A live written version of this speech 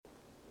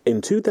In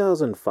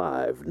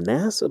 2005,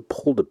 NASA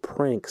pulled a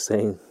prank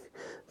saying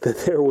that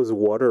there was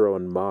water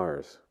on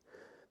Mars.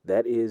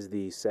 That is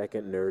the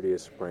second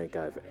nerdiest prank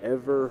I've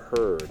ever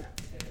heard.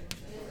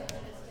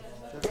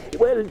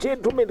 Well,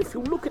 gentlemen, if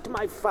you look at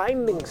my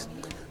findings,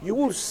 you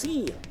will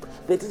see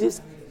that it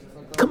is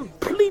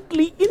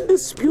completely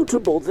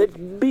indisputable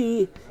that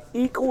B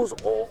equals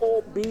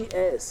all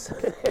BS.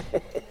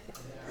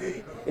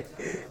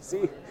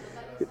 See,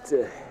 it's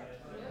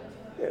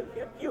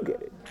you get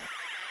it.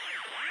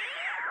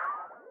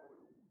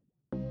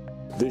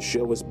 This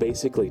show is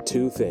basically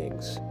two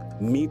things: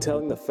 me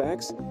telling the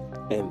facts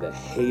and the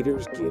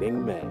haters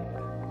getting mad.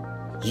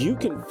 You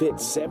can fit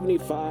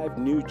 75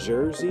 New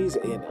Jerseys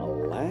in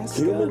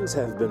Alaska? Humans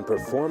have been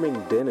performing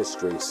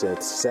dentistry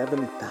since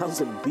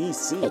 7000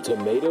 BC. A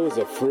tomato is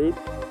a fruit?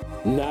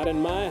 Not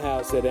in my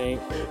house it ain't.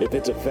 If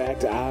it's a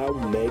fact, I'll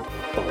make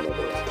fun of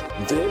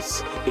it.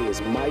 This is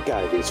Mike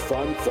Ivy's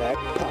Fun Fact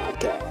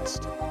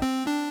Podcast.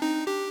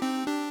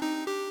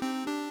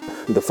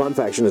 The Fun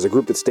Faction is a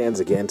group that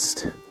stands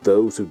against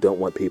those who don't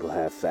want people to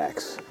have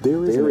facts.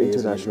 There is an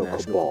international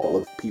cabal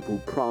of people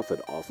who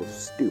profit off of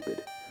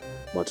stupid.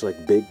 Much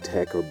like big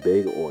tech or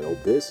big oil,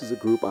 this is a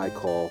group I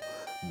call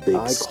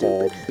Big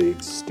Stupid.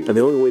 And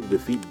the only way to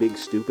defeat Big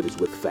Stupid is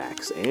with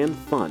facts and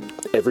fun.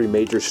 Every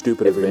major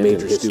stupid event in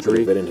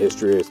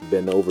history has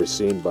been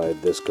overseen by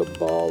this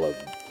cabal of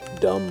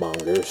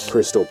dumbmongers.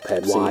 Crystal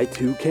Pepsi,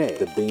 Y2K,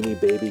 the Beanie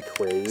Baby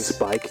craze,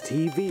 Spike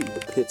TV, the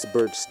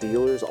Pittsburgh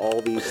Steelers,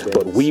 all these things.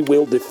 But we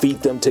will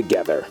defeat them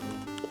together.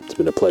 It's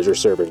been a pleasure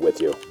serving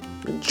with you.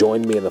 And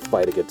join me in the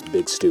fight against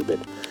Big Stupid.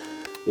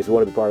 If you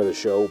want to be part of the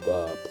show,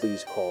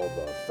 please call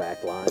the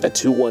fact line at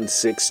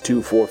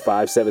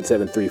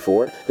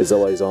 216-245-7734. It's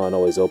always on,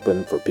 always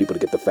open for people to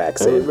get the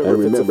facts in. And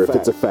remember, if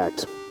it's a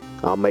fact,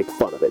 I'll make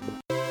fun of it.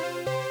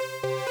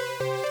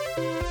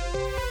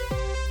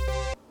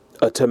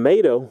 A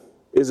tomato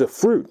is a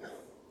fruit,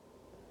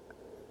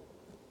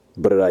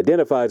 but it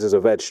identifies as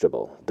a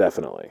vegetable,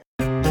 definitely.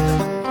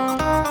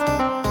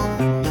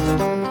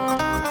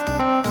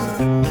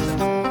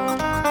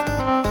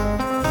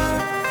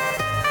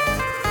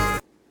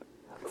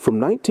 From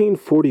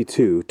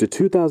 1942 to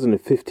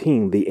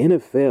 2015, the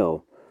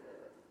NFL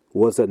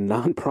was a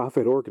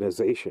non-profit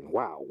organization.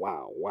 Wow.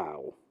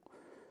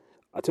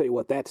 I'll tell you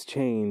what, that's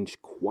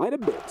changed quite a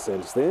bit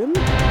since then.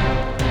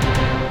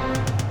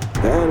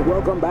 And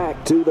welcome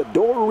back to the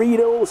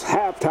Doritos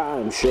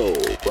Halftime Show,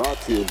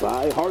 brought to you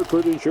by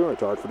Hartford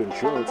Insurance. Hartford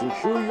Insurance,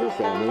 insure your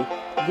family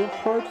the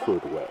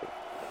Hartford way.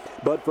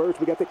 But first,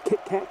 we got the Kit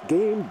Kat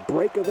Game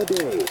Break of the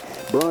Day,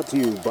 brought to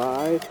you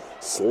by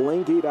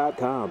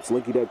Slinky.com.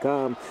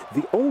 Slinky.com,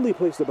 the only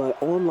place to buy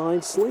online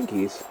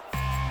Slinkies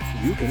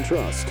you can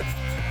trust.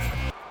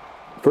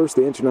 First,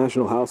 the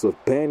International House of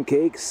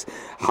Pancakes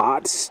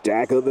Hot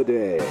Stack of the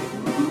Day.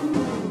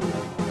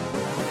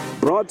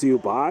 Brought to you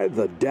by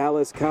the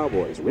Dallas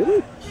Cowboys.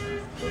 Really?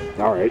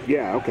 All right,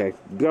 yeah, okay.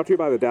 Brought to you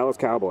by the Dallas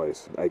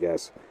Cowboys, I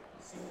guess.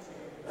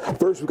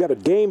 First, we've got a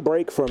game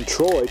break from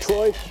Troy.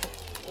 Troy,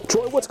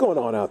 what's going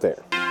on out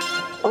there?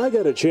 I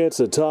got a chance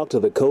to talk to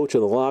the coach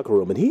in the locker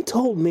room, and he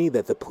told me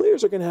that the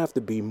players are going to have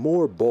to be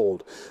more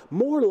bold,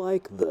 more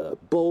like the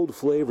bold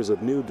flavors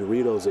of new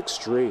Doritos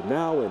Extreme,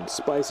 now in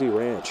Spicy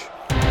Ranch.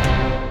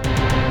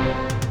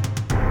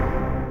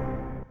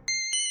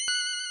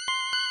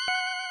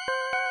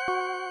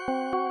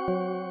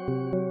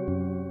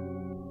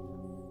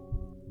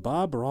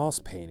 Bob Ross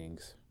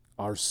paintings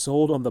are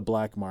sold on the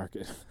black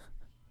market.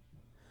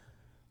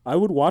 I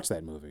would watch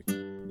that movie.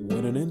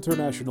 When an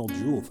international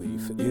jewel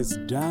thief is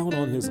down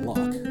on his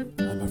luck,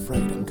 I'm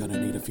afraid I'm gonna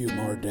need a few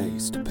more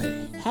days to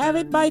pay. Have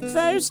it by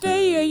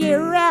Thursday or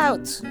you're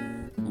out.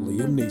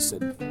 Liam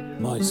Neeson,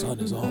 my son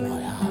is all I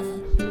have.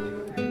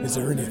 Is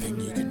there anything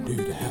you can do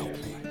to help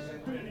me?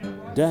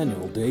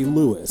 Daniel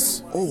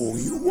Day-Lewis. Oh,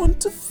 you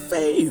want a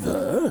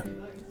favor?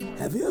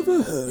 Have you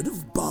ever heard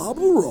of Bob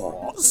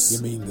Ross?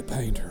 You mean the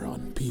painter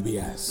on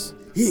PBS?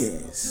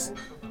 Yes.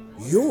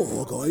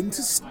 You're going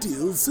to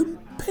steal some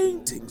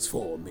paintings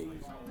for me.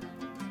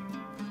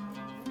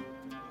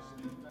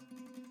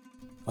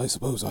 I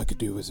suppose I could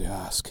do as you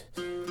ask.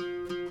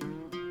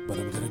 But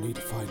I'm gonna need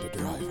to find a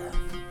driver.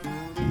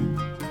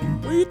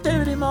 What are you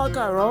doing in my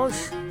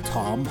garage?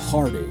 Tom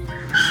Hardy.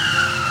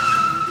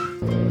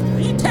 Are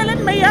you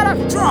telling me how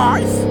to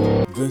drive?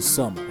 This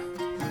summer,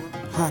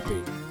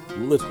 Happy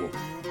Little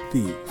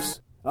Thieves.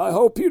 I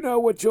hope you know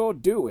what you're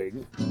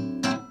doing.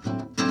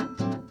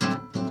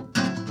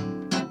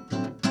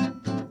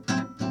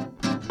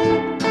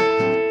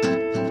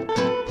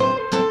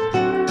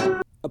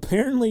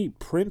 Apparently,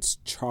 Prince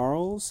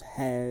Charles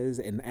has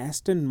an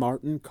Aston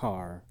Martin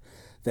car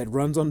that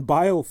runs on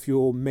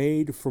biofuel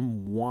made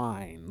from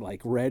wine, like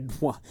red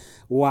wine.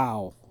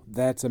 Wow,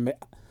 that's amazing.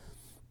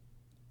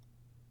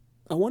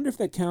 I wonder if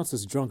that counts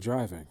as drunk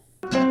driving.